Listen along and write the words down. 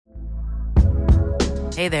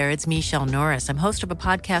Hey there, it's Michelle Norris. I'm host of a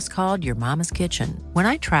podcast called Your Mama's Kitchen. When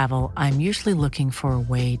I travel, I'm usually looking for a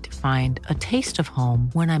way to find a taste of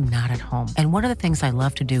home when I'm not at home. And one of the things I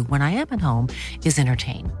love to do when I am at home is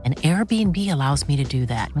entertain. And Airbnb allows me to do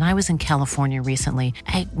that. When I was in California recently,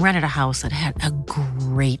 I rented a house that had a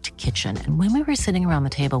great kitchen. And when we were sitting around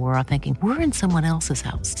the table, we were all thinking, we're in someone else's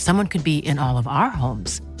house. Someone could be in all of our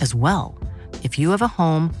homes as well. If you have a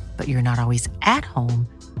home, but you're not always at home,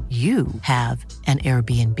 you have an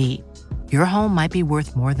Airbnb. Your home might be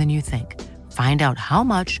worth more than you think. Find out how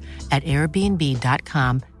much at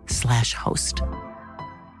airbnb.com/host.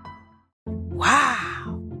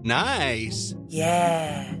 Wow. Nice.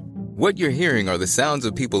 Yeah. What you're hearing are the sounds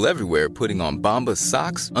of people everywhere putting on Bombas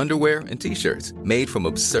socks, underwear, and T-shirts made from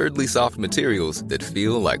absurdly soft materials that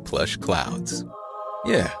feel like plush clouds.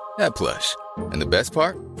 Yeah, that plush. And the best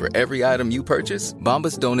part? For every item you purchase,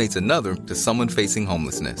 Bombas donates another to someone facing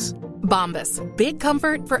homelessness. Bombas. Big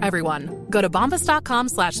comfort for everyone. Go to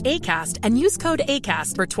bombas.com/ACAST and use code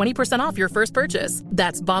ACAST for 20% off your first purchase.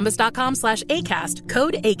 That's bombas.com/ACAST.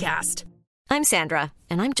 Code ACAST. I'm Sandra,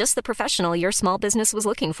 and I'm just the professional your small business was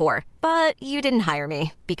looking for. But you didn't hire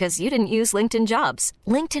me because you didn't use LinkedIn Jobs.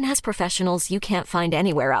 LinkedIn has professionals you can't find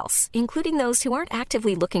anywhere else, including those who aren't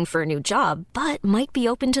actively looking for a new job, but might be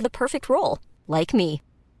open to the perfect role, like me.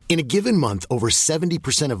 In a given month, over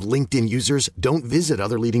 70% of LinkedIn users don't visit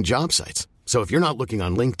other leading job sites. So if you're not looking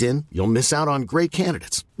on LinkedIn, you'll miss out on great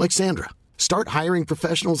candidates like Sandra. Start hiring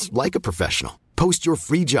professionals like a professional. Post your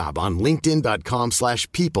free job on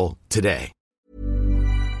linkedin.com/people today.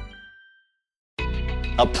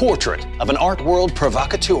 A portrait of an art world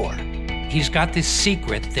provocateur. He's got this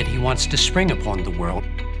secret that he wants to spring upon the world.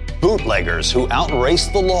 Bootleggers who outrace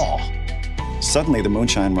the law. Suddenly the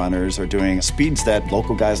moonshine runners are doing speeds that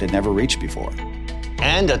local guys had never reached before.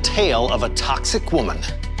 And a tale of a toxic woman.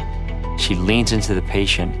 She leans into the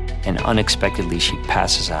patient and unexpectedly she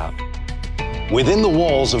passes out. Within the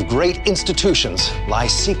walls of great institutions lie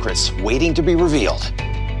secrets waiting to be revealed.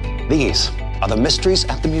 These are the mysteries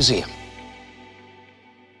at the museum.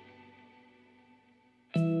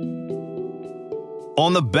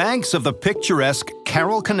 On the banks of the picturesque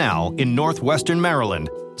Carroll Canal in northwestern Maryland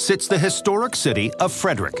sits the historic city of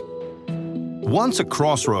Frederick. Once a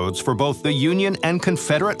crossroads for both the Union and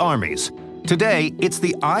Confederate armies, today it's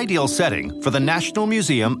the ideal setting for the National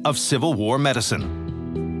Museum of Civil War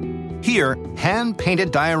Medicine. Here,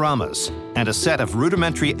 hand-painted dioramas and a set of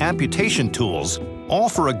rudimentary amputation tools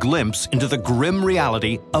offer a glimpse into the grim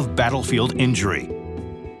reality of battlefield injury.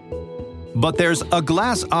 But there's a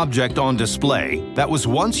glass object on display that was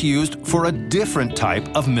once used for a different type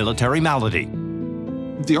of military malady.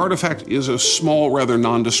 The artifact is a small, rather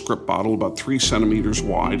nondescript bottle, about 3 centimeters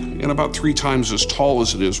wide and about 3 times as tall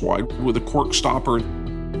as it is wide, with a cork stopper.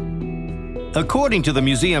 According to the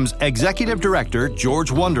museum's executive director,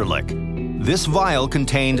 George Wunderlich, this vial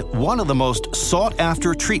contained one of the most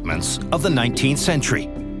sought-after treatments of the 19th century.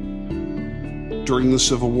 During the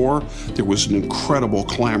Civil War, there was an incredible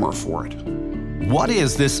clamor for it. What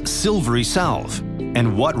is this silvery salve,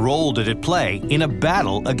 and what role did it play in a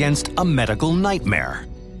battle against a medical nightmare?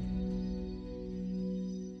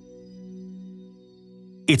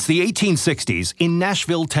 It's the 1860s in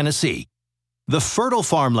Nashville, Tennessee. The fertile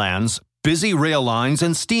farmlands, busy rail lines,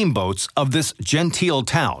 and steamboats of this genteel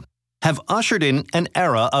town have ushered in an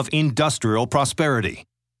era of industrial prosperity.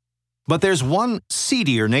 But there's one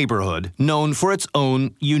seedier neighborhood known for its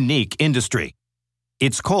own unique industry.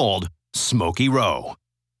 It's called Smoky Row.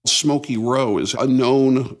 Smoky Row is a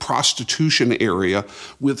known prostitution area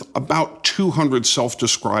with about 200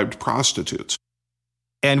 self-described prostitutes.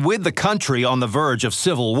 And with the country on the verge of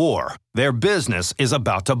civil war, their business is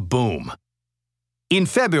about to boom. In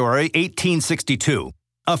February 1862,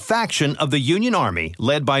 a faction of the Union Army,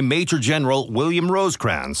 led by Major General William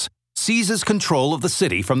Rosecrans, seizes control of the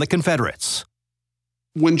city from the Confederates.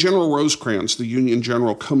 When General Rosecrans, the Union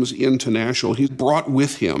general, comes into Nashville, he's brought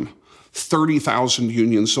with him 30,000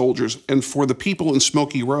 Union soldiers. And for the people in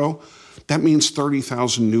Smoky Row, that means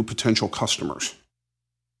 30,000 new potential customers.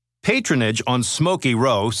 Patronage on Smoky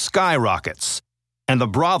Row skyrockets, and the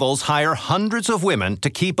brothels hire hundreds of women to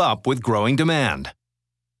keep up with growing demand.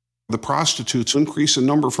 The prostitutes increase in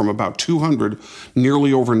number from about 200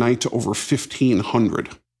 nearly overnight to over 1,500.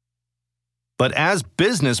 But as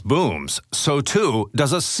business booms, so too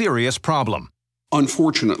does a serious problem.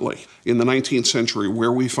 Unfortunately, in the 19th century,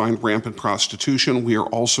 where we find rampant prostitution, we are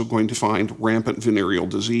also going to find rampant venereal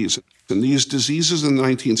disease. And these diseases in the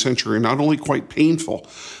 19th century are not only quite painful,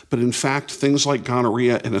 but in fact, things like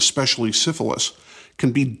gonorrhea and especially syphilis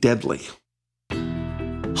can be deadly.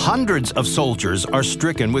 Hundreds of soldiers are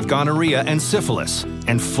stricken with gonorrhea and syphilis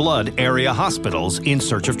and flood area hospitals in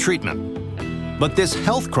search of treatment. But this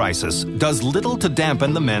health crisis does little to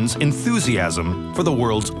dampen the men's enthusiasm for the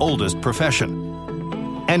world's oldest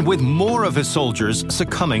profession. And with more of his soldiers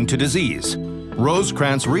succumbing to disease,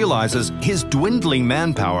 Rosecrans realizes his dwindling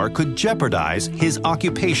manpower could jeopardize his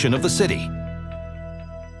occupation of the city.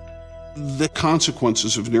 The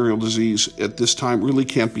consequences of venereal disease at this time really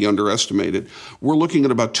can't be underestimated. We're looking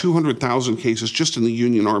at about 200,000 cases just in the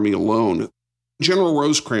Union Army alone. General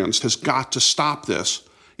Rosecrans has got to stop this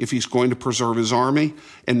if he's going to preserve his army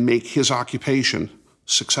and make his occupation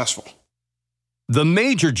successful. The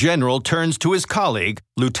Major General turns to his colleague,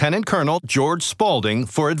 Lieutenant Colonel George Spaulding,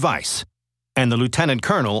 for advice. And the Lieutenant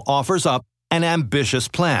Colonel offers up an ambitious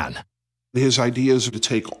plan. His idea is to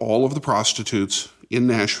take all of the prostitutes in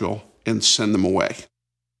Nashville and send them away.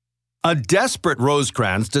 A desperate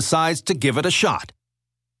Rosecrans decides to give it a shot.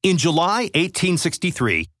 In July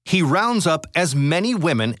 1863, he rounds up as many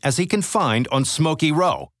women as he can find on Smoky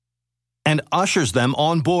Row and ushers them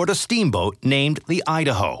on board a steamboat named the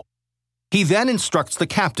Idaho. He then instructs the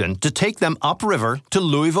captain to take them upriver to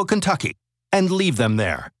Louisville, Kentucky, and leave them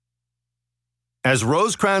there. As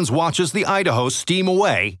Rosecrans watches the Idaho steam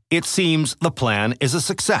away, it seems the plan is a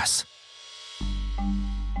success.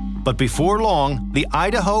 But before long, the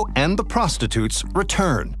Idaho and the prostitutes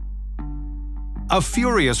return. A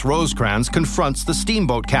furious Rosecrans confronts the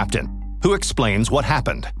steamboat captain, who explains what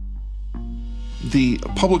happened. The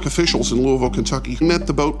public officials in Louisville, Kentucky met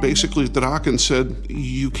the boat basically at the dock and said,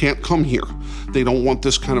 "You can't come here. They don't want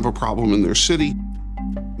this kind of a problem in their city."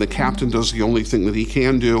 The captain does the only thing that he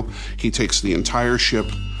can do. He takes the entire ship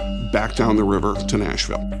back down the river to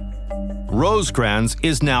Nashville. Rosecrans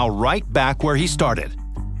is now right back where he started.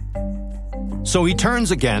 So he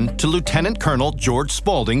turns again to Lieutenant Colonel George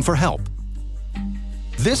Spaulding for help.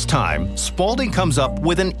 This time, Spaulding comes up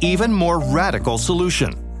with an even more radical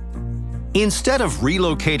solution. Instead of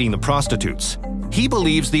relocating the prostitutes, he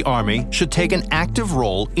believes the Army should take an active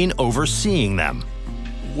role in overseeing them.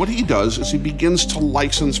 What he does is he begins to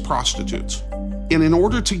license prostitutes. And in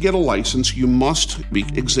order to get a license, you must be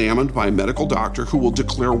examined by a medical doctor who will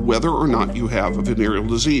declare whether or not you have a venereal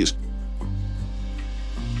disease.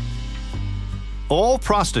 All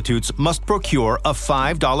prostitutes must procure a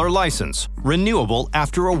 $5 license, renewable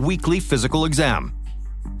after a weekly physical exam.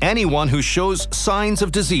 Anyone who shows signs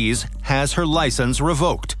of disease has her license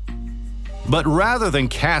revoked. But rather than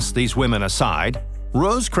cast these women aside,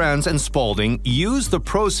 Rosecrans and Spaulding use the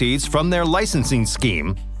proceeds from their licensing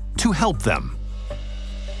scheme to help them.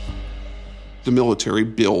 The military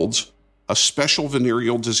builds a special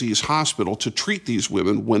venereal disease hospital to treat these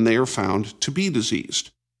women when they are found to be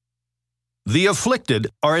diseased. The afflicted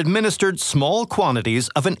are administered small quantities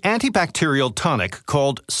of an antibacterial tonic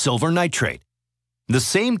called silver nitrate, the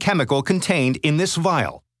same chemical contained in this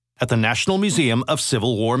vial at the National Museum of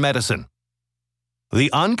Civil War Medicine.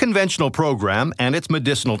 The unconventional program and its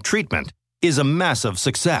medicinal treatment is a massive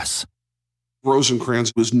success.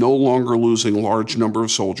 Rosecrans was no longer losing a large number of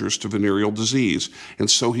soldiers to venereal disease, and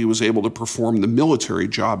so he was able to perform the military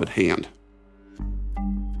job at hand.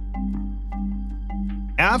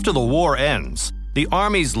 After the war ends, the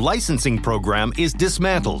Army's licensing program is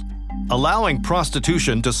dismantled, allowing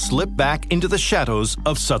prostitution to slip back into the shadows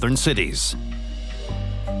of southern cities.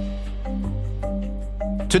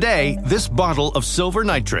 Today, this bottle of silver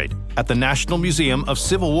nitrate at the National Museum of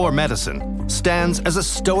Civil War Medicine stands as a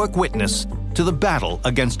stoic witness to the battle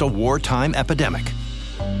against a wartime epidemic.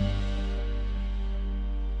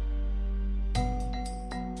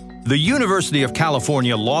 The University of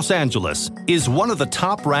California, Los Angeles is one of the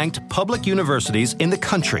top-ranked public universities in the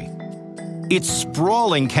country. Its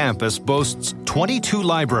sprawling campus boasts 22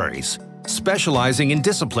 libraries, specializing in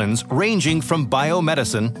disciplines ranging from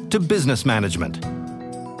biomedicine to business management.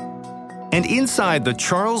 And inside the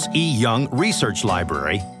Charles E. Young Research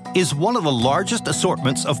Library is one of the largest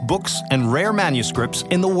assortments of books and rare manuscripts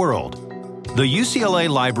in the world, the UCLA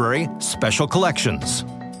Library Special Collections.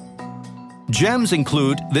 Gems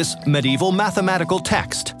include this medieval mathematical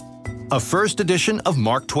text, a first edition of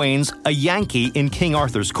Mark Twain's A Yankee in King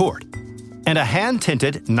Arthur's Court, and a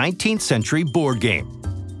hand-tinted 19th century board game.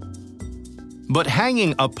 But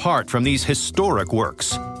hanging apart from these historic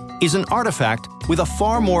works is an artifact with a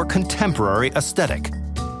far more contemporary aesthetic.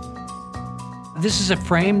 This is a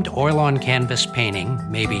framed oil-on-canvas painting,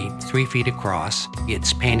 maybe 3 feet across.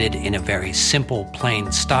 It's painted in a very simple,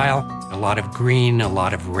 plain style, a lot of green, a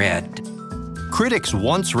lot of red. Critics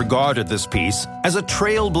once regarded this piece as a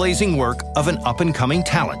trailblazing work of an up-and-coming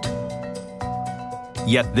talent.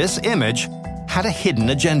 Yet this image had a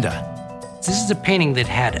hidden agenda. This is a painting that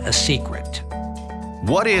had a secret.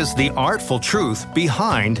 What is the artful truth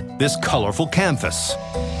behind this colorful canvas?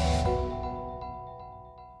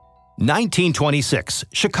 1926,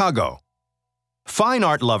 Chicago. Fine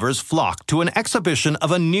art lovers flocked to an exhibition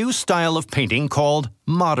of a new style of painting called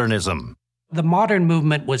modernism. The modern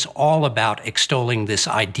movement was all about extolling this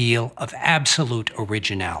ideal of absolute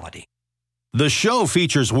originality. The show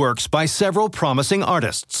features works by several promising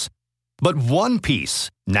artists. But one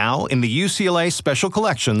piece, now in the UCLA Special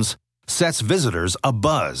Collections, sets visitors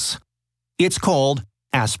abuzz. It's called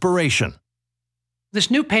Aspiration.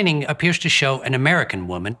 This new painting appears to show an American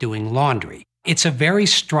woman doing laundry. It's a very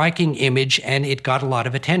striking image, and it got a lot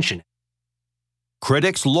of attention.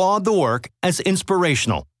 Critics laud the work as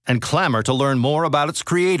inspirational and clamor to learn more about its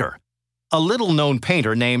creator, a little-known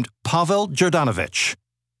painter named Pavel Jordanovich.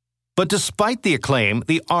 But despite the acclaim,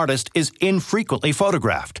 the artist is infrequently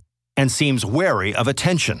photographed and seems wary of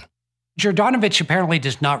attention. Jordanovich apparently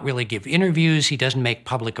does not really give interviews. He doesn't make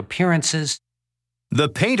public appearances. The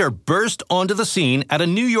painter burst onto the scene at a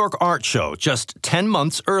New York art show just 10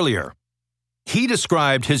 months earlier. He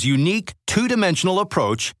described his unique two-dimensional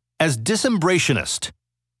approach as disembrationist,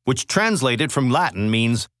 which translated from Latin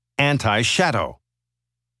means anti-shadow.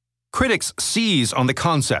 Critics seize on the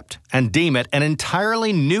concept and deem it an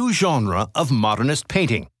entirely new genre of modernist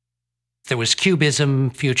painting. There was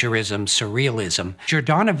Cubism, Futurism, Surrealism.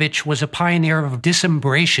 Jordanovich was a pioneer of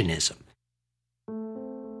disembrationism.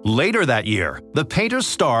 Later that year, the painter's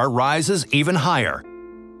star rises even higher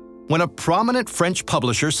when a prominent French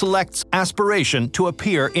publisher selects Aspiration to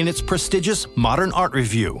appear in its prestigious Modern Art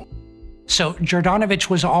Review. So Jordanovich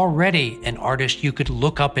was already an artist you could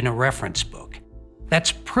look up in a reference book.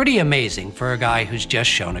 That's pretty amazing for a guy who's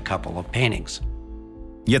just shown a couple of paintings.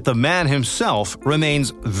 Yet the man himself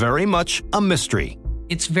remains very much a mystery.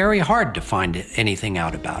 It's very hard to find anything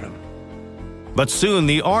out about him. But soon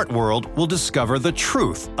the art world will discover the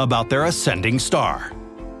truth about their ascending star.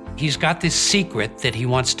 He's got this secret that he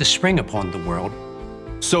wants to spring upon the world.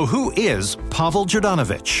 So who is Pavel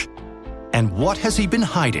Jordanovich? And what has he been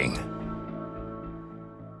hiding?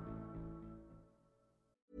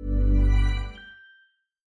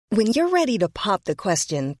 When you're ready to pop the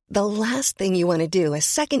question, the last thing you want to do is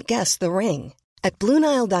second-guess the ring. At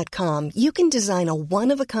BlueNile.com, you can design a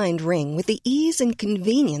one-of-a-kind ring with the ease and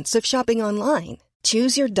convenience of shopping online.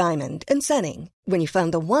 Choose your diamond and setting. When you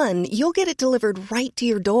find the one, you'll get it delivered right to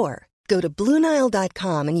your door. Go to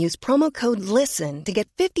BlueNile.com and use promo code LISTEN to get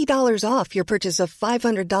 $50 off your purchase of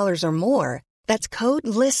 $500 or more. That's code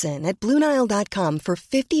LISTEN at BlueNile.com for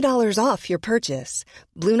 $50 off your purchase.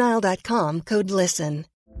 BlueNile.com, code LISTEN.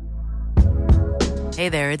 Hey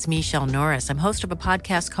there, it's Michelle Norris. I'm host of a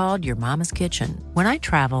podcast called Your Mama's Kitchen. When I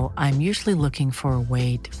travel, I'm usually looking for a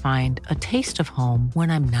way to find a taste of home when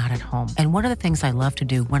I'm not at home. And one of the things I love to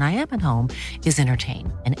do when I am at home is entertain.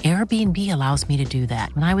 And Airbnb allows me to do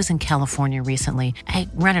that. When I was in California recently, I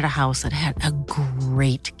rented a house that had a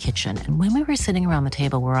great kitchen. And when we were sitting around the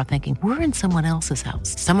table, we were all thinking, we're in someone else's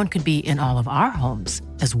house. Someone could be in all of our homes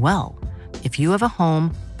as well. If you have a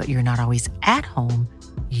home, but you're not always at home,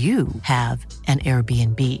 you have an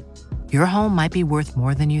Airbnb. Your home might be worth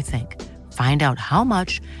more than you think. Find out how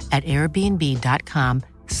much at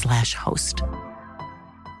airbnb.com/host.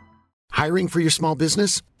 Hiring for your small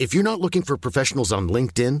business? If you're not looking for professionals on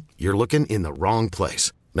LinkedIn, you're looking in the wrong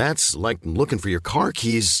place. That's like looking for your car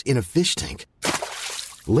keys in a fish tank.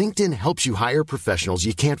 LinkedIn helps you hire professionals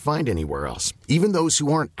you can't find anywhere else, even those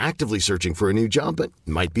who aren't actively searching for a new job but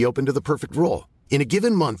might be open to the perfect role. In a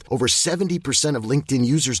given month, over 70% of LinkedIn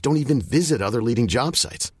users don't even visit other leading job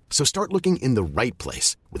sites. So start looking in the right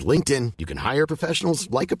place. With LinkedIn, you can hire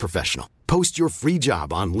professionals like a professional. Post your free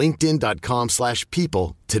job on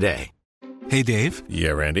linkedin.com/people today. Hey, Dave.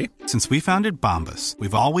 Yeah, Randy. Since we founded Bombas,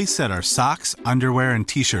 we've always said our socks, underwear, and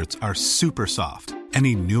T-shirts are super soft.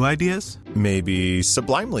 Any new ideas? Maybe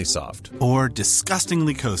sublimely soft. Or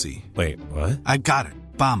disgustingly cozy. Wait, what? I got it.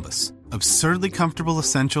 Bombas. Absurdly comfortable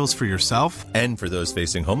essentials for yourself and for those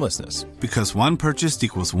facing homelessness. Because one purchased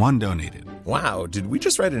equals one donated. Wow, did we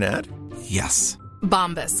just write an ad? Yes.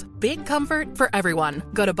 Bombas. Big comfort for everyone.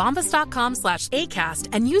 Go to bombas.com/ACAST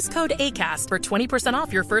and use code ACAST for 20%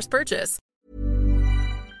 off your first purchase.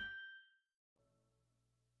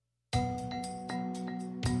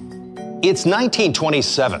 It's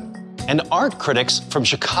 1927. And art critics from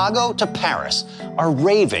Chicago to Paris are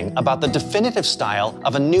raving about the definitive style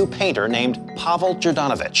of a new painter named Pavel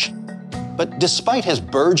Jordanovich. But despite his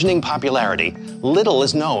burgeoning popularity, little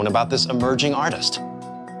is known about this emerging artist.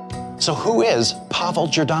 So who is Pavel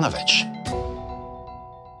Jordanovich?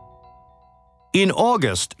 In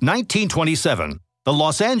August 1927, the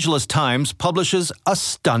Los Angeles Times publishes a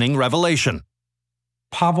stunning revelation.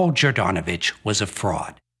 Pavel Jordanovich was a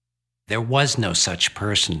fraud. There was no such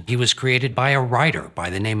person. He was created by a writer by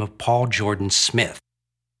the name of Paul Jordan Smith.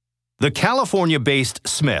 The California-based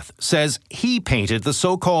Smith says he painted the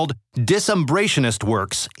so-called disembrationist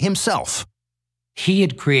works himself. He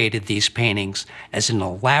had created these paintings as an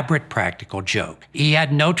elaborate practical joke. He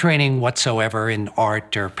had no training whatsoever in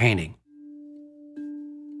art or painting.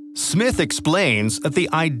 Smith explains that the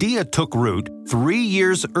idea took root 3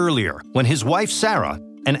 years earlier when his wife Sarah,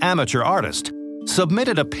 an amateur artist,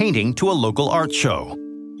 submitted a painting to a local art show.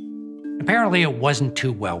 Apparently it wasn't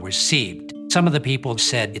too well received. Some of the people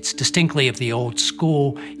said it's distinctly of the old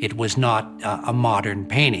school, it was not a modern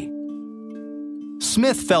painting.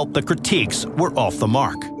 Smith felt the critiques were off the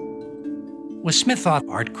mark. Well, Smith thought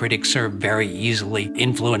art critics are very easily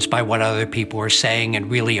influenced by what other people are saying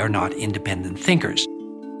and really are not independent thinkers.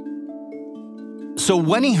 So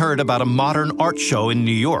when he heard about a modern art show in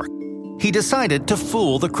New York, he decided to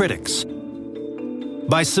fool the critics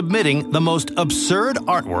by submitting the most absurd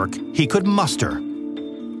artwork he could muster.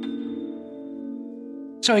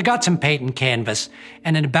 So he got some paint and canvas,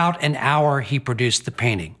 and in about an hour he produced the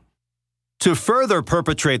painting. To further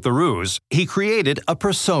perpetrate the ruse, he created a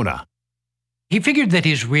persona. He figured that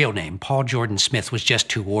his real name, Paul Jordan Smith, was just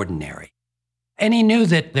too ordinary. And he knew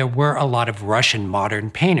that there were a lot of Russian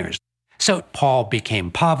modern painters. So Paul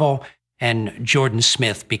became Pavel, and Jordan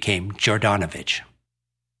Smith became Jordanovich.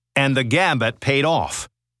 And the gambit paid off.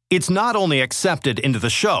 It's not only accepted into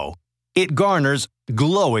the show, it garners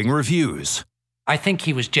glowing reviews. I think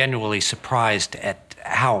he was genuinely surprised at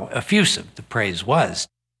how effusive the praise was.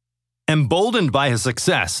 Emboldened by his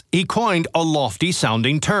success, he coined a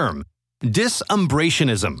lofty-sounding term,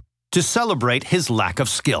 disembrationism, to celebrate his lack of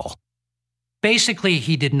skill. Basically,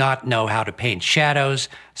 he did not know how to paint shadows,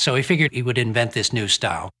 so he figured he would invent this new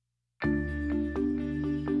style.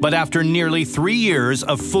 But after nearly 3 years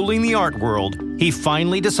of fooling the art world, he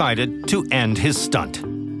finally decided to end his stunt.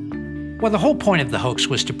 Well, the whole point of the hoax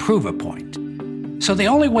was to prove a point. So the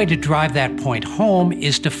only way to drive that point home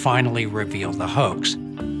is to finally reveal the hoax.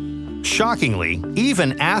 Shockingly,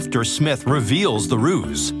 even after Smith reveals the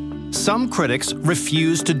ruse, some critics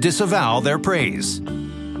refuse to disavow their praise.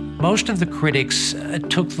 Most of the critics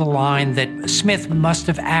took the line that Smith must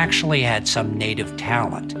have actually had some native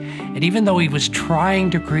talent. And even though he was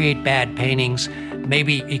trying to create bad paintings,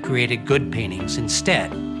 maybe he created good paintings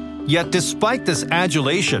instead. Yet despite this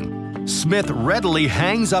adulation, Smith readily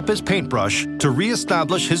hangs up his paintbrush to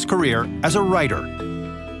reestablish his career as a writer.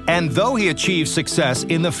 And though he achieved success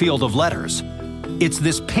in the field of letters, it's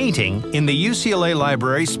this painting in the UCLA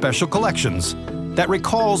Library Special Collections that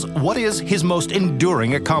recalls what is his most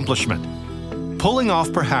enduring accomplishment, pulling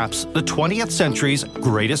off perhaps the 20th century's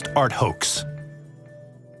greatest art hoax.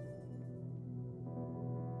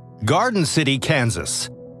 Garden City, Kansas.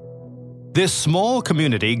 This small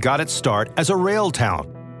community got its start as a rail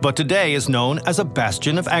town, but today is known as a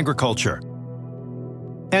bastion of agriculture.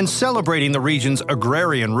 And celebrating the region's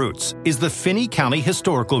agrarian roots is the Finney County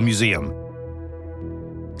Historical Museum.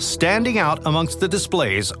 Standing out amongst the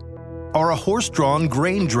displays are a horse-drawn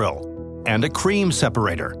grain drill and a cream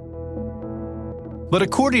separator. But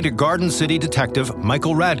according to Garden City detective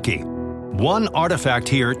Michael Radke, one artifact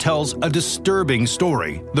here tells a disturbing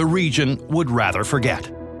story the region would rather forget.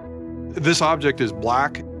 This object is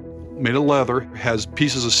black, made of leather, has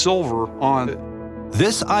pieces of silver on it.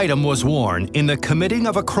 This item was worn in the committing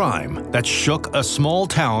of a crime that shook a small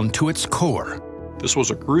town to its core. This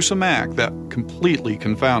was a gruesome act that completely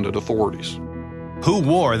confounded authorities. Who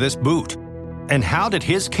wore this boot? And how did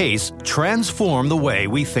his case transform the way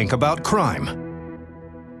we think about crime?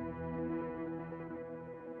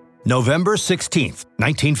 November 16th,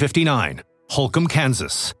 1959, Holcomb,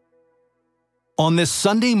 Kansas. On this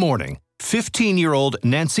Sunday morning, 15-year-old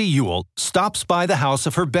Nancy Ewald stops by the house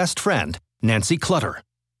of her best friend, Nancy Clutter.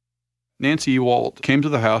 Nancy Ewald came to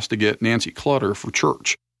the house to get Nancy Clutter for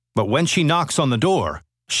church. But when she knocks on the door,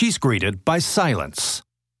 she's greeted by silence.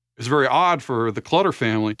 It's very odd for the Clutter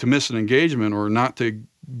family to miss an engagement or not to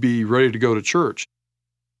be ready to go to church.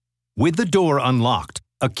 With the door unlocked,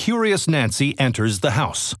 a curious Nancy enters the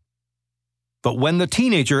house. But when the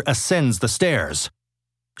teenager ascends the stairs,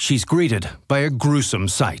 she's greeted by a gruesome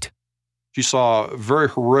sight. She saw very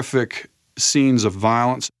horrific scenes of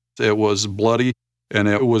violence. It was bloody, and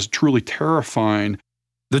it was truly terrifying.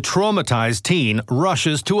 The traumatized teen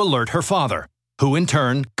rushes to alert her father, who in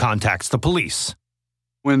turn contacts the police.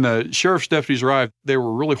 When the sheriff's deputies arrived, they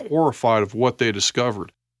were really horrified of what they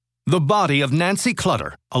discovered. The body of Nancy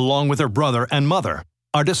Clutter, along with her brother and mother,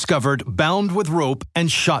 are discovered bound with rope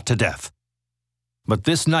and shot to death. But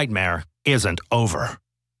this nightmare isn't over.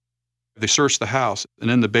 They searched the house,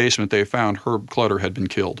 and in the basement they found Herb Clutter had been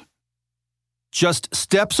killed. Just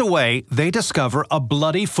steps away, they discover a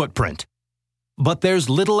bloody footprint. But there's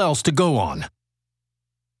little else to go on.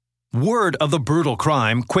 Word of the brutal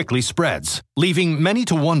crime quickly spreads, leaving many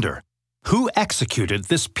to wonder, who executed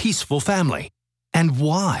this peaceful family, and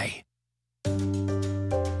why?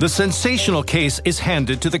 The sensational case is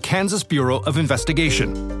handed to the Kansas Bureau of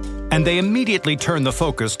Investigation, and they immediately turn the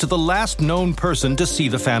focus to the last known person to see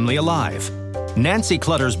the family alive, Nancy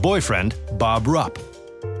Clutter's boyfriend, Bob Rupp.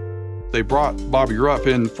 They brought Bobby Rupp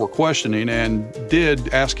in for questioning and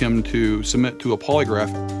did ask him to submit to a polygraph.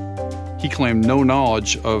 He claimed no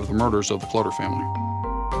knowledge of the murders of the Clutter family.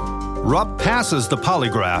 Rupp passes the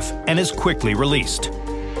polygraph and is quickly released.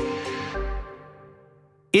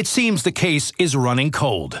 It seems the case is running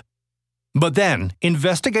cold. But then,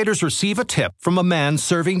 investigators receive a tip from a man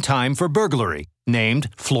serving time for burglary named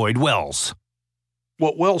Floyd Wells.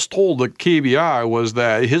 What Wells told the KBI was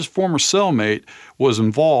that his former cellmate was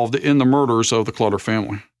involved in the murders of the Clutter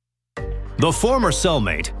family. The former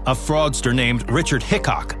cellmate, a fraudster named Richard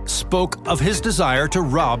Hickok, spoke of his desire to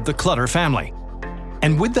rob the Clutter family.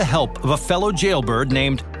 And with the help of a fellow jailbird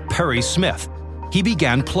named Perry Smith, he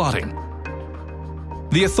began plotting.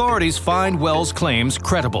 The authorities find Wells' claims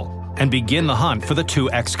credible and begin the hunt for the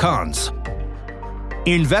two ex-cons.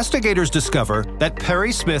 Investigators discover that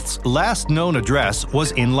Perry Smith's last known address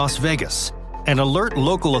was in Las Vegas and alert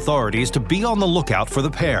local authorities to be on the lookout for the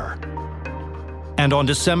pair. And on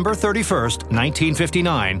December 31st,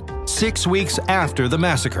 1959, 6 weeks after the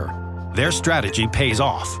massacre, their strategy pays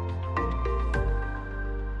off.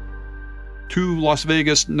 Two Las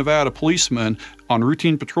Vegas, Nevada policemen on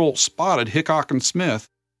routine patrol spotted Hickok and Smith,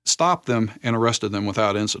 stopped them, and arrested them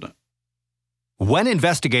without incident. When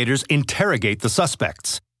investigators interrogate the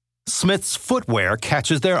suspects, Smith's footwear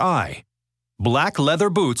catches their eye. Black leather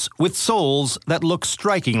boots with soles that look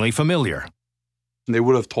strikingly familiar. They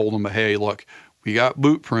would have told him, hey, look, we got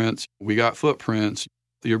boot prints, we got footprints,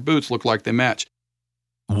 your boots look like they match.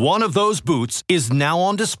 One of those boots is now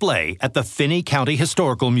on display at the Finney County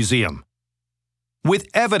Historical Museum. With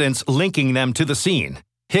evidence linking them to the scene,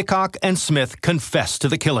 Hickok and Smith confess to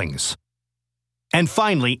the killings. And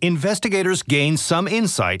finally, investigators gain some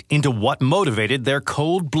insight into what motivated their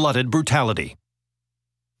cold-blooded brutality.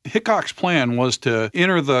 Hickok's plan was to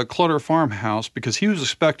enter the Clutter farmhouse because he was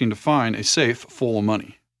expecting to find a safe full of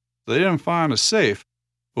money. They didn't find a safe,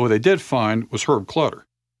 but what they did find was Herb Clutter.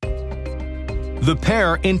 The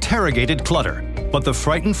pair interrogated Clutter, but the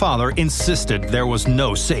frightened father insisted there was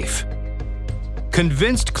no safe.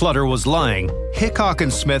 Convinced Clutter was lying, Hickok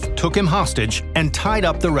and Smith took him hostage and tied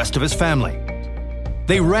up the rest of his family.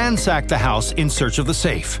 They ransacked the house in search of the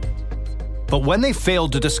safe. But when they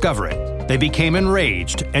failed to discover it, they became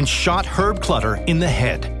enraged and shot Herb Clutter in the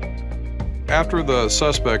head. After the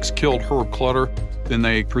suspects killed Herb Clutter, then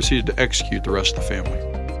they proceeded to execute the rest of the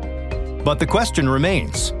family. But the question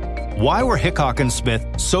remains, why were Hickok and Smith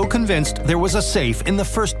so convinced there was a safe in the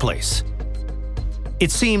first place?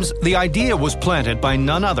 It seems the idea was planted by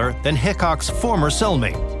none other than Hickok's former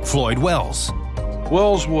cellmate, Floyd Wells.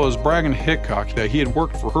 Wells was bragging to Hickok that he had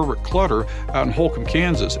worked for Herbert Clutter out in Holcomb,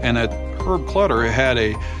 Kansas, and that Herb Clutter had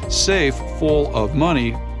a safe full of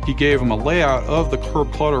money. He gave him a layout of the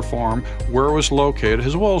Herb Clutter farm, where it was located,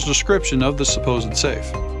 as well as a description of the supposed safe.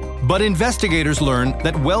 But investigators learned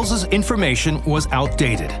that Wells's information was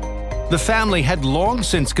outdated. The family had long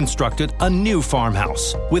since constructed a new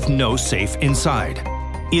farmhouse with no safe inside.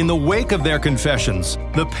 In the wake of their confessions,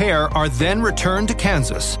 the pair are then returned to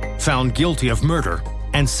Kansas, found guilty of murder,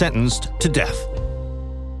 and sentenced to death.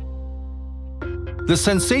 The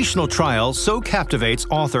sensational trial so captivates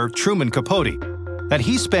author Truman Capote that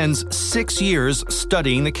he spends 6 years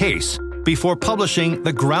studying the case before publishing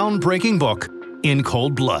the groundbreaking book, In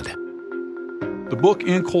Cold Blood. The book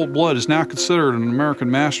In Cold Blood is now considered an American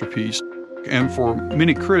masterpiece, and for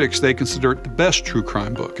many critics, they consider it the best true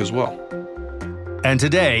crime book as well. And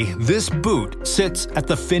today, this boot sits at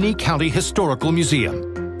the Finney County Historical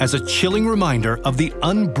Museum as a chilling reminder of the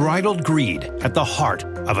unbridled greed at the heart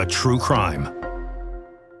of a true crime.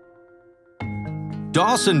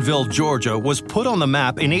 Dawsonville, Georgia was put on the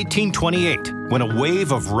map in 1828 when a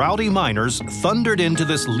wave of rowdy miners thundered into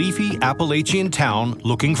this leafy Appalachian town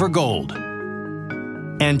looking for gold.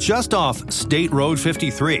 And just off State Road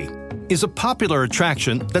 53 is a popular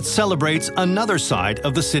attraction that celebrates another side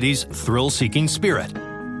of the city's thrill-seeking spirit,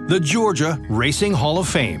 the Georgia Racing Hall of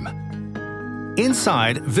Fame.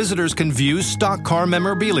 Inside, visitors can view stock car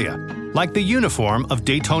memorabilia, like the uniform of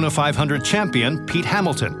Daytona 500 champion Pete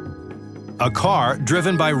Hamilton, a car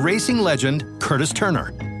driven by racing legend Curtis Turner,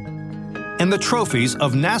 and the trophies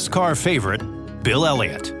of NASCAR favorite Bill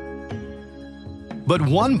Elliott. But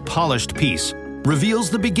one polished piece reveals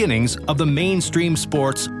the beginnings of the mainstream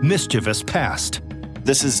sport's mischievous past.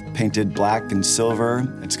 This is painted black and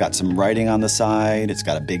silver. It's got some writing on the side. It's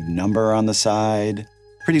got a big number on the side.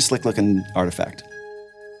 Pretty slick-looking artifact.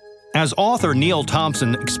 As author Neil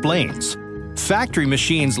Thompson explains, factory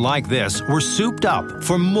machines like this were souped up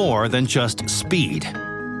for more than just speed.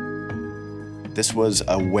 This was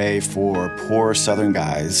a way for poor Southern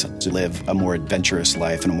guys to live a more adventurous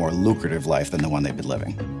life and a more lucrative life than the one they'd been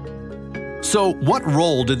living. So what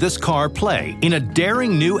role did this car play in a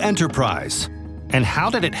daring new enterprise? And how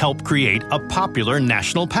did it help create a popular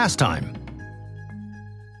national pastime?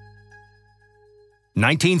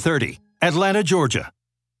 1930, Atlanta, Georgia.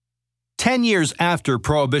 10 years after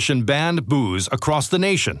Prohibition banned booze across the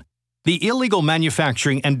nation, the illegal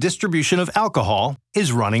manufacturing and distribution of alcohol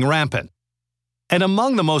is running rampant. And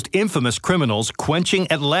among the most infamous criminals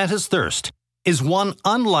quenching Atlanta's thirst is one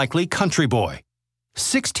unlikely country boy,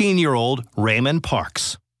 16-year-old Raymond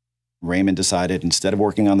Parks. Raymond decided instead of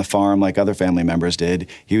working on the farm like other family members did,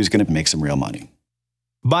 he was going to make some real money.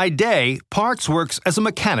 By day, Parks works as a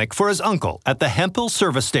mechanic for his uncle at the Hemphill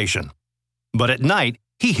service station. But at night,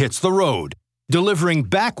 he hits the road, delivering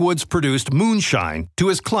backwoods-produced moonshine to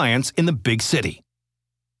his clients in the big city.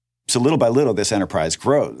 So little by little, this enterprise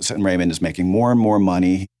grows, and Raymond is making more and more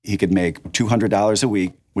money. He could make $200 a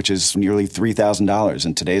week, which is nearly $3,000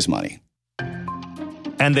 in today's money.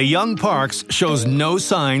 And the young Parks shows no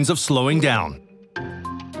signs of slowing down.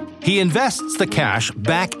 He invests the cash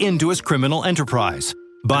back into his criminal enterprise,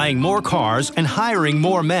 buying more cars and hiring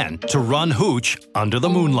more men to run hooch under the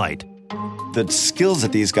moonlight. The skills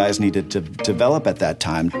that these guys needed to develop at that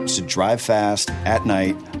time was to drive fast at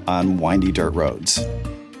night on windy dirt roads.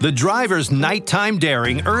 The driver's nighttime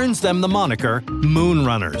daring earns them the moniker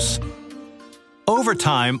Moonrunners. Over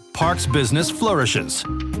time, Parks' business flourishes.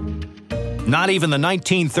 Not even the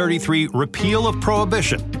 1933 repeal of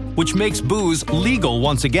Prohibition, which makes booze legal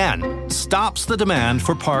once again, stops the demand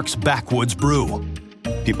for Parks' backwoods brew.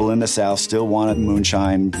 People in the South still wanted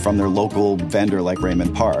moonshine from their local vendor like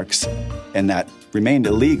Raymond Parks, and that remained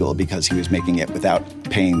illegal because he was making it without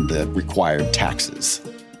paying the required taxes.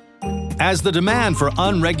 As the demand for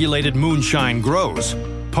unregulated moonshine grows,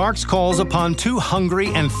 Parks calls upon two hungry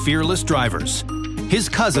and fearless drivers, his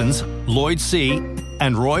cousins, Lloyd C.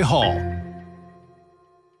 and Roy Hall.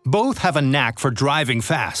 Both have a knack for driving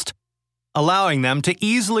fast, allowing them to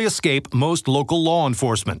easily escape most local law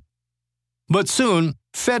enforcement. But soon,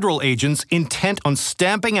 federal agents intent on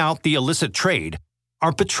stamping out the illicit trade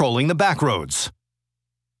are patrolling the back roads.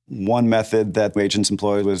 One method that agents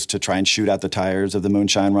employed was to try and shoot out the tires of the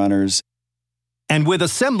moonshine runners. And with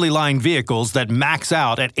assembly line vehicles that max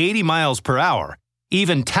out at 80 miles per hour,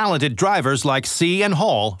 even talented drivers like C and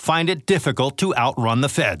Hall find it difficult to outrun the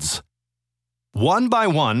feds. One by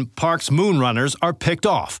one, Parks' moonrunners are picked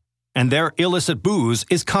off, and their illicit booze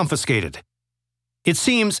is confiscated. It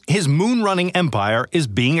seems his moonrunning empire is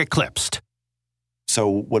being eclipsed. So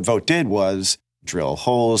what Vogt did was drill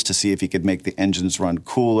holes to see if he could make the engines run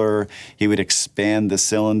cooler. He would expand the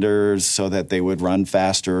cylinders so that they would run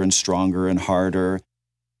faster and stronger and harder.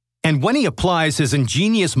 And when he applies his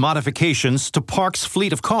ingenious modifications to Parks'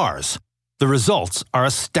 fleet of cars, the results are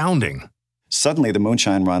astounding. Suddenly, the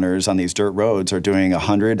moonshine runners on these dirt roads are doing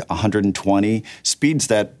 100, 120, speeds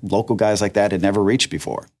that local guys like that had never reached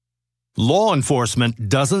before. Law enforcement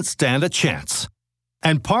doesn't stand a chance,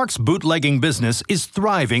 and Parks' bootlegging business is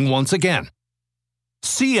thriving once again.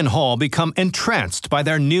 C and Hall become entranced by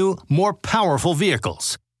their new, more powerful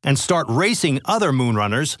vehicles and start racing other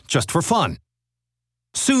moonrunners just for fun.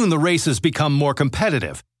 Soon the races become more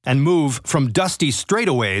competitive and move from dusty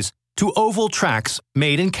straightaways to oval tracks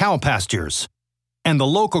made in cow pastures. And the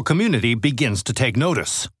local community begins to take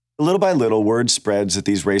notice. Little by little, word spreads that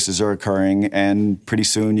these races are occurring, and pretty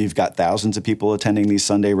soon you've got thousands of people attending these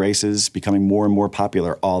Sunday races, becoming more and more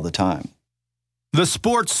popular all the time. The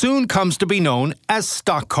sport soon comes to be known as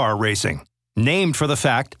stock car racing, named for the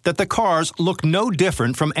fact that the cars look no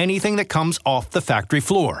different from anything that comes off the factory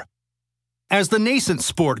floor. As the nascent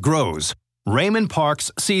sport grows, Raymond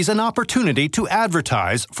Parks sees an opportunity to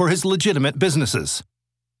advertise for his legitimate businesses.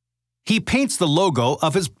 He paints the logo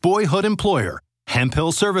of his boyhood employer,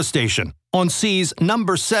 Hemphill Service Station, on C's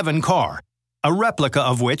number 7 car, a replica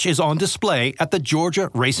of which is on display at the Georgia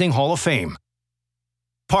Racing Hall of Fame.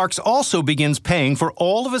 Parks also begins paying for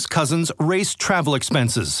all of his cousins' race travel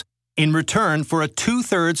expenses in return for a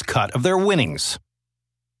 2/3 cut of their winnings.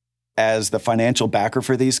 As the financial backer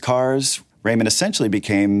for these cars, Raymond essentially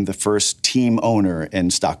became the first team owner in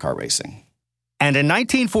stock car racing. And in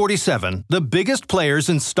 1947, the biggest players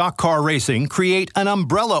in stock car racing create an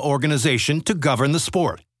umbrella organization to govern the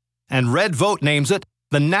sport. And Red Vote names it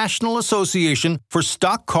the National Association for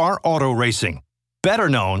Stock Car Auto Racing, better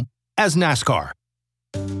known as NASCAR.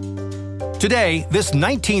 Today, this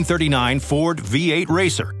 1939 Ford V8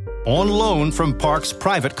 Racer, on loan from Park's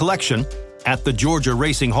private collection at the Georgia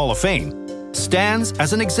Racing Hall of Fame, stands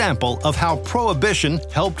as an example of how Prohibition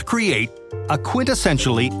helped create a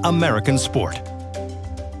quintessentially American sport.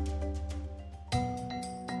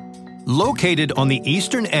 Located on the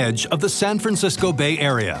eastern edge of the San Francisco Bay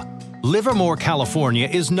Area, Livermore, California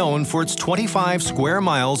is known for its 25 square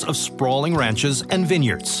miles of sprawling ranches and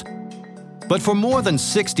vineyards. But for more than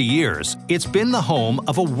 60 years, it's been the home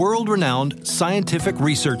of a world-renowned scientific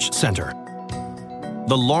research center,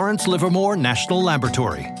 the Lawrence Livermore National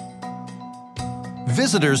Laboratory.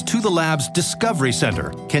 Visitors to the lab's Discovery Center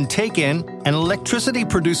can take in an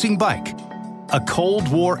electricity-producing bike, a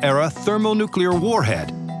Cold War-era thermonuclear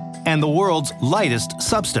warhead, and the world's lightest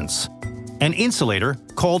substance, an insulator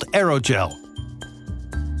called aerogel.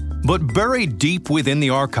 But buried deep within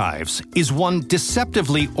the archives is one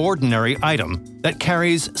deceptively ordinary item that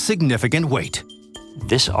carries significant weight.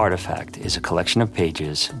 This artifact is a collection of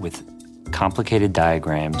pages with complicated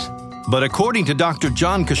diagrams. But according to Dr.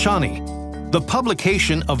 John Kashani, the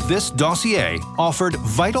publication of this dossier offered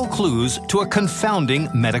vital clues to a confounding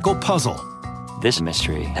medical puzzle. This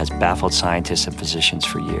mystery has baffled scientists and physicians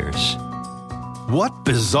for years. What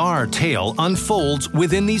bizarre tale unfolds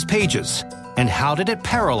within these pages, and how did it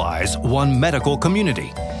paralyze one medical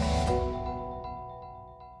community?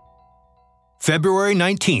 February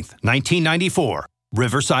 19th, 1994,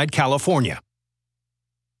 Riverside, California.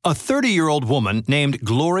 A 30-year-old woman named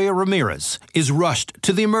Gloria Ramirez is rushed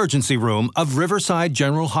to the emergency room of Riverside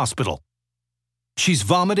General Hospital. She's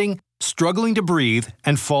vomiting, struggling to breathe,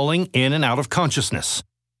 and falling in and out of consciousness.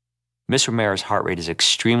 Miss Ramirez's heart rate is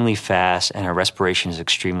extremely fast, and her respiration is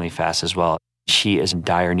extremely fast as well. She is in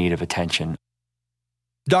dire need of attention.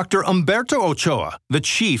 Dr. Humberto Ochoa, the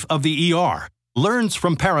chief of the ER, learns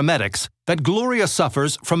from paramedics that Gloria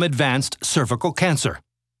suffers from advanced cervical cancer.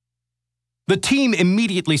 The team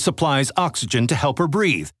immediately supplies oxygen to help her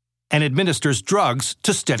breathe and administers drugs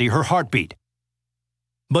to steady her heartbeat.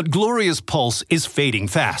 But Gloria's pulse is fading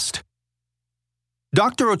fast.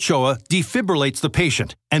 Dr. Ochoa defibrillates the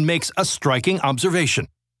patient and makes a striking observation.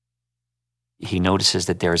 He notices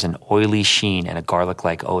that there is an oily sheen and a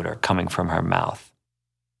garlic-like odor coming from her mouth.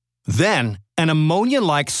 Then, an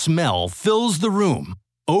ammonia-like smell fills the room,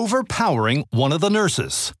 overpowering one of the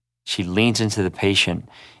nurses. She leans into the patient,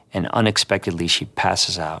 and unexpectedly she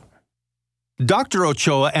passes out. Dr.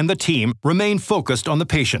 Ochoa and the team remain focused on the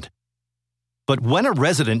patient. But when a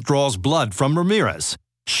resident draws blood from Ramirez,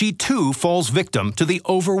 she too falls victim to the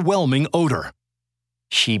overwhelming odor.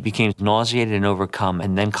 She becomes nauseated and overcome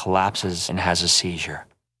and then collapses and has a seizure.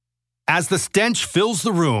 As the stench fills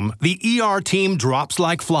the room, the ER team drops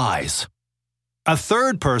like flies. A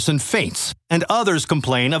third person faints, and others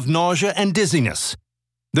complain of nausea and dizziness.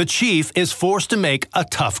 The chief is forced to make a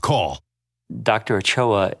tough call. Dr.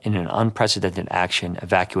 Ochoa, in an unprecedented action,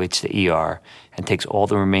 evacuates the ER and takes all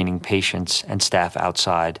the remaining patients and staff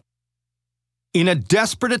outside. In a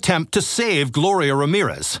desperate attempt to save Gloria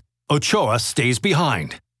Ramirez, Ochoa stays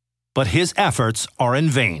behind. But his efforts are in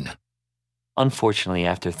vain. Unfortunately,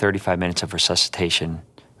 after 35 minutes of resuscitation,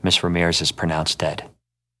 Miss Ramirez is pronounced dead.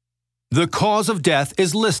 The cause of death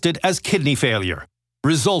is listed as kidney failure,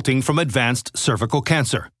 resulting from advanced cervical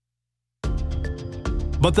cancer.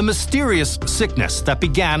 But the mysterious sickness that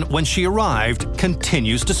began when she arrived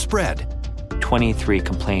continues to spread. 23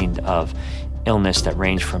 complained of illness that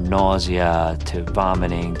ranged from nausea to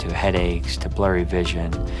vomiting to headaches to blurry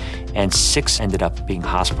vision, and 6 ended up being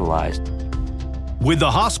hospitalized. With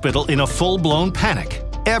the hospital in a full-blown panic,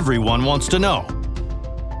 everyone wants to know,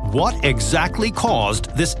 what exactly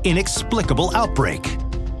caused this inexplicable outbreak?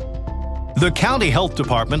 The county health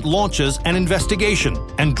department launches an investigation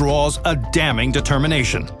and draws a damning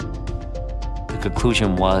determination. The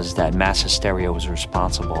conclusion was that mass hysteria was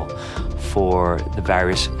responsible for the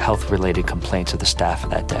various health-related complaints of the staff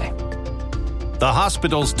that day. The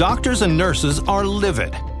hospital's doctors and nurses are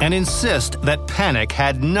livid and insist that panic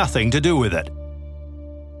had nothing to do with it.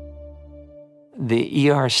 The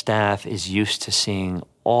ER staff is used to seeing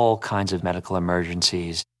all kinds of medical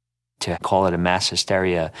emergencies. To call it a mass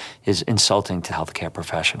hysteria is insulting to healthcare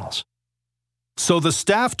professionals. So the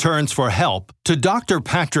staff turns for help to Dr.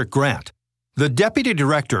 Patrick Grant, the deputy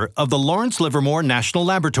director of the Lawrence Livermore National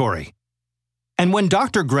Laboratory. And when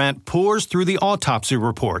Dr. Grant pours through the autopsy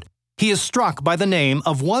report, he is struck by the name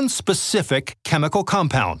of one specific chemical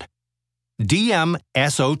compound,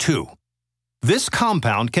 DMSO2. This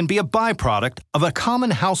compound can be a byproduct of a common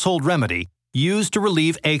household remedy used to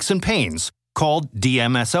relieve aches and pains, called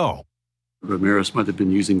DMSO. Ramirez might have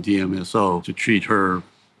been using DMSO to treat her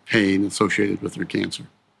pain associated with her cancer.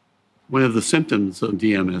 One of the symptoms of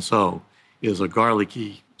DMSO is a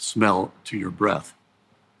garlicky smell to your breath.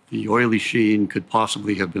 The oily sheen could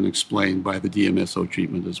possibly have been explained by the DMSO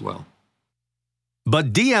treatment as well.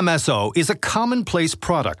 But DMSO is a commonplace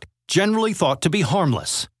product, generally thought to be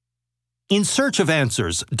harmless. In search of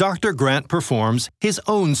answers, Dr. Grant performs his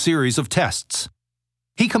own series of tests.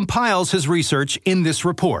 He compiles his research in this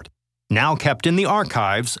report, now kept in the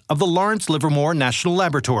archives of the Lawrence Livermore National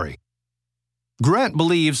Laboratory. Grant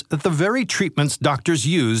believes that the very treatments doctors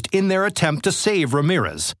used in their attempt to save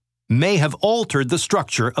Ramirez may have altered the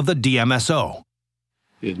structure of the DMSO.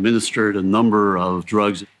 They administered a number of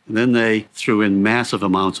drugs, and then they threw in massive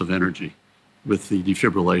amounts of energy with the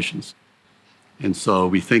defibrillations. And so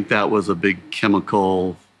we think that was a big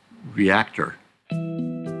chemical reactor.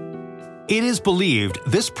 It is believed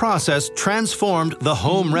this process transformed the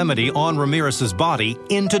home remedy on Ramirez's body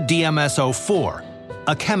into DMSO4,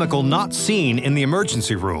 a chemical not seen in the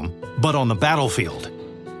emergency room, but on the battlefield.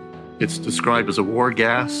 It's described as a war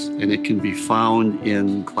gas, and it can be found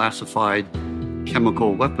in classified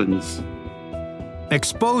chemical weapons.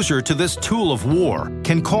 Exposure to this tool of war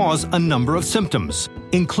can cause a number of symptoms,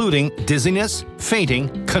 including dizziness,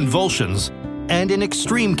 fainting, convulsions, and in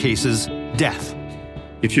extreme cases, death.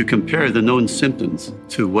 If you compare the known symptoms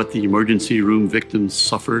to what the emergency room victims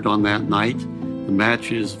suffered on that night, the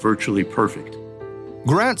match is virtually perfect.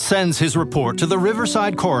 Grant sends his report to the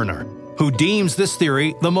Riverside coroner, who deems this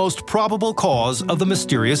theory the most probable cause of the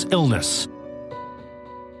mysterious illness.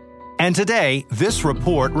 And today, this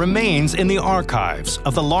report remains in the archives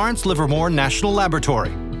of the Lawrence Livermore National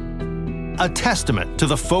Laboratory, a testament to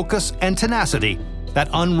the focus and tenacity that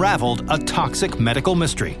unraveled a toxic medical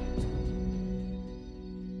mystery.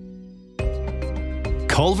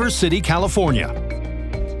 Culver City, California.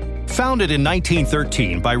 Founded in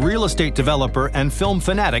 1913 by real estate developer and film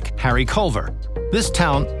fanatic Harry Culver, this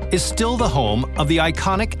town is still the home of the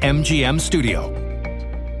iconic MGM studio.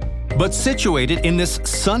 But situated in this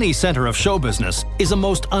sunny center of show business is a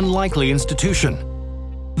most unlikely institution,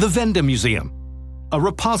 the Venda Museum, a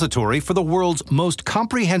repository for the world's most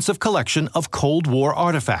comprehensive collection of Cold War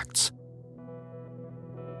artifacts.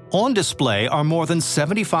 On display are more than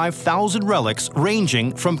 75,000 relics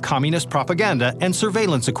ranging from communist propaganda and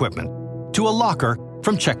surveillance equipment to a locker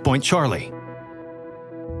from Checkpoint Charlie.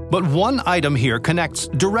 But one item here connects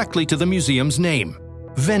directly to the museum's name,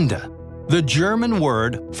 Venda, the German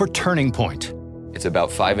word for turning point. It's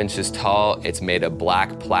about 5 inches tall. It's made of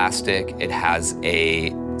black plastic. It has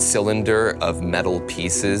a cylinder of metal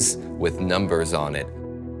pieces with numbers on it.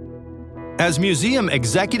 As museum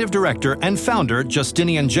executive director and founder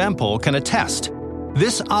Justinian Jampol can attest,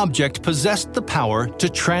 this object possessed the power to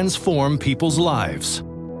transform people's lives.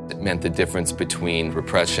 It meant the difference between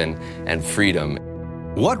repression and freedom.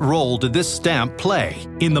 What role did this stamp play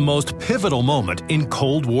in the most pivotal moment in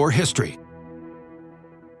Cold War history?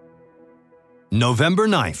 November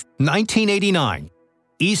 9th, 1989,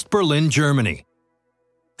 East Berlin, Germany.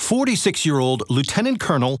 46-year-old Lieutenant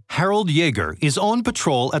Colonel Harold Jaeger is on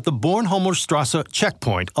patrol at the Bornholmerstrasse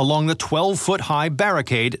checkpoint along the 12-foot-high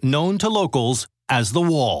barricade known to locals as the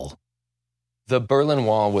Wall. The Berlin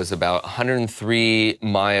Wall was about 103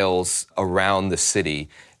 miles around the city,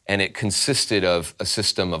 and it consisted of a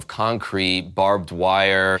system of concrete, barbed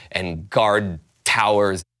wire, and guard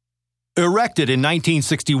towers. Erected in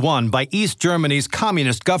 1961 by East Germany's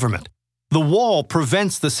communist government, the wall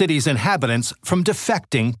prevents the city's inhabitants from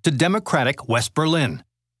defecting to democratic West Berlin.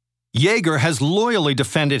 Jaeger has loyally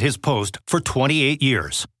defended his post for 28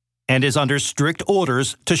 years and is under strict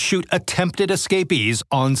orders to shoot attempted escapees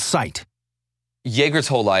on sight. Jaeger's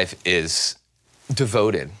whole life is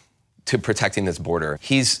devoted to protecting this border.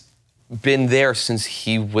 He's been there since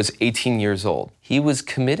he was 18 years old. He was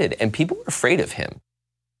committed, and people were afraid of him.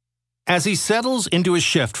 As he settles into his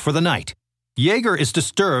shift for the night, Jaeger is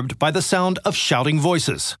disturbed by the sound of shouting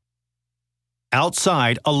voices.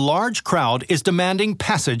 Outside, a large crowd is demanding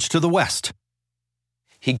passage to the west.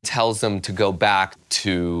 He tells them to go back,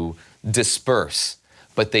 to disperse,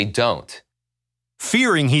 but they don't.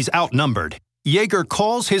 Fearing he's outnumbered, Jaeger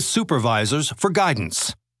calls his supervisors for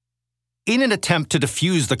guidance. In an attempt to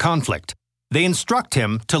defuse the conflict, they instruct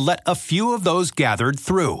him to let a few of those gathered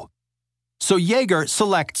through. So Jaeger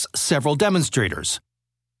selects several demonstrators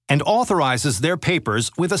and authorizes their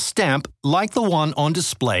papers with a stamp like the one on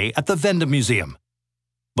display at the Venda Museum.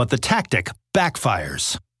 But the tactic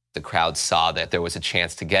backfires. The crowd saw that there was a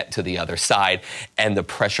chance to get to the other side, and the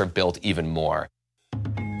pressure built even more.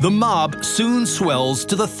 The mob soon swells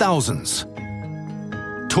to the thousands.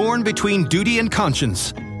 Torn between duty and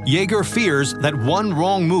conscience, Yeager fears that one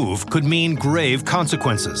wrong move could mean grave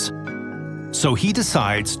consequences. So he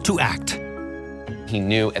decides to act. He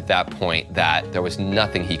knew at that point that there was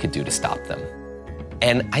nothing he could do to stop them.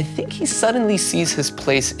 And I think he suddenly sees his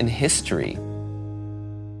place in history.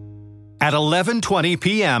 At 11:20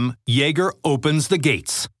 p.m., Yeager opens the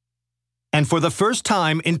gates. And for the first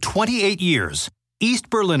time in 28 years,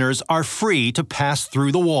 East Berliners are free to pass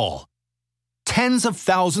through the wall. Tens of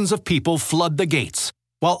thousands of people flood the gates,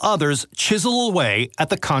 while others chisel away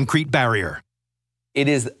at the concrete barrier. It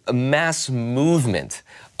is a mass movement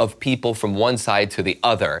of people from one side to the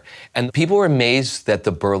other, and people were amazed that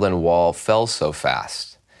the Berlin Wall fell so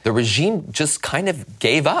fast. The regime just kind of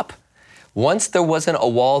gave up. Once there wasn't a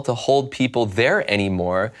wall to hold people there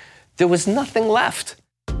anymore, there was nothing left.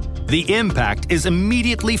 The impact is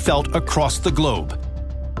immediately felt across the globe.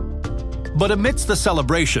 But amidst the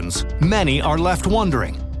celebrations, many are left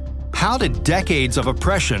wondering, how did decades of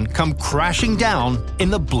oppression come crashing down in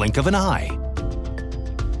the blink of an eye?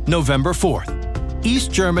 November 4th,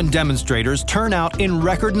 East German demonstrators turn out in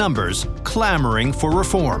record numbers, clamoring for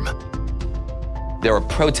reform. There are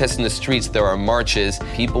protests in the streets, there are marches.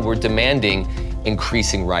 People were demanding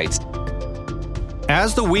increasing rights.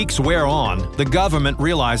 As the weeks wear on, the government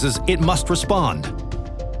realizes it must respond.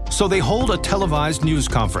 So they hold a televised news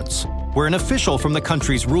conference, where an official from the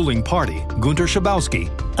country's ruling party, Günter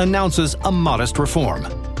Schabowski, announces a modest reform.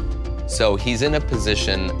 So he's in a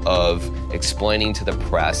position of explaining to the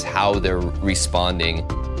press how they're responding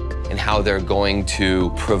and how they're going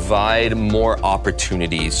to provide more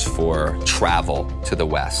opportunities for travel to the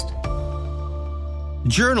West.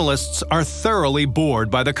 Journalists are thoroughly bored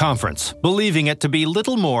by the conference, believing it to be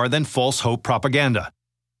little more than false hope propaganda.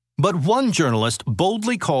 But one journalist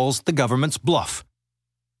boldly calls the government's bluff.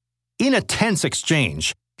 In a tense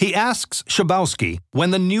exchange, he asks Schabowski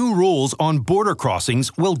when the new rules on border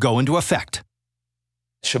crossings will go into effect.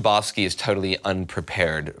 Schabowski is totally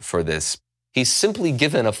unprepared for this. He's simply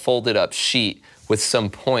given a folded-up sheet with some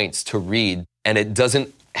points to read, and it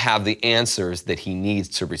doesn't have the answers that he needs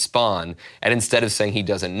to respond. And instead of saying he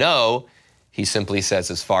doesn't know, he simply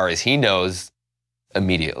says as far as he knows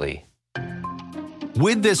immediately.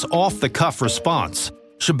 With this off-the-cuff response,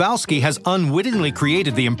 Schabowski has unwittingly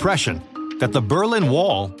created the impression that the Berlin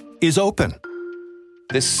Wall is open.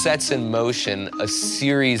 This sets in motion a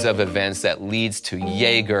series of events that leads to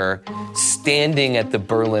Yeager standing at the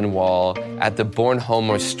Berlin Wall at the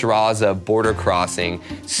Bornholmer Straße border crossing,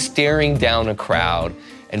 staring down a crowd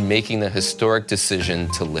and making the historic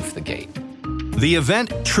decision to lift the gate. The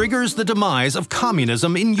event triggers the demise of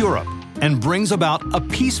communism in Europe and brings about a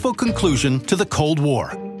peaceful conclusion to the Cold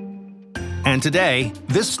War. And today,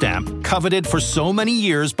 this stamp, coveted for so many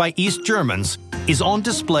years by East Germans, is on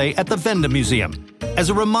display at the Wende Museum as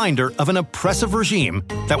a reminder of an oppressive regime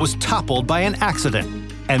that was toppled by an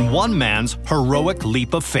accident and one man's heroic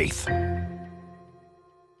leap of faith.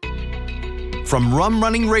 From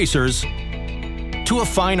rum-running racers to a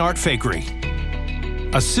fine art fakery,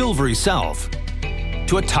 a silvery salve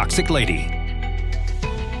to a toxic lady.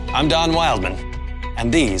 I'm Don Wildman,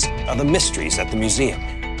 and these are the mysteries at the museum.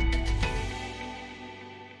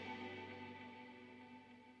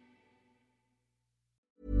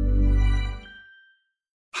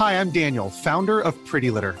 Hi, I'm Daniel, founder of Pretty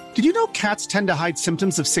Litter. Did you know cats tend to hide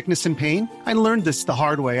symptoms of sickness and pain? I learned this the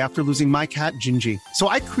hard way after losing my cat, Gingy. So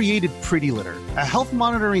I created Pretty Litter, a health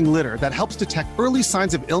monitoring litter that helps detect early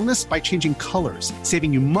signs of illness by changing colors,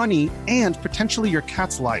 saving you money and potentially your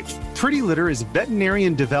cat's life. Pretty Litter is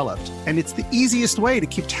veterinarian developed, and it's the easiest way to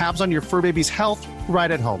keep tabs on your fur baby's health right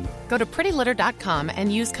at home. Go to prettylitter.com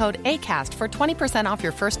and use code ACAST for 20% off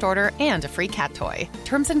your first order and a free cat toy.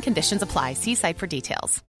 Terms and conditions apply. See site for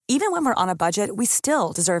details. Even when we're on a budget, we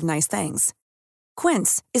still deserve nice things.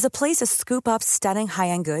 Quince is a place to scoop up stunning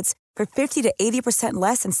high-end goods for 50 to 80%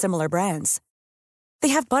 less than similar brands. They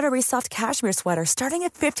have buttery soft cashmere sweaters starting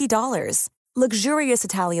at $50, luxurious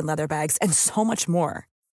Italian leather bags, and so much more.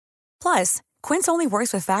 Plus, Quince only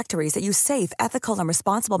works with factories that use safe, ethical, and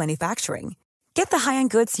responsible manufacturing. Get the high-end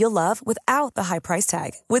goods you'll love without the high price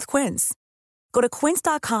tag with Quince. Go to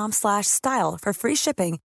quince.com/style for free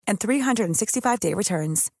shipping and 365-day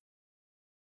returns.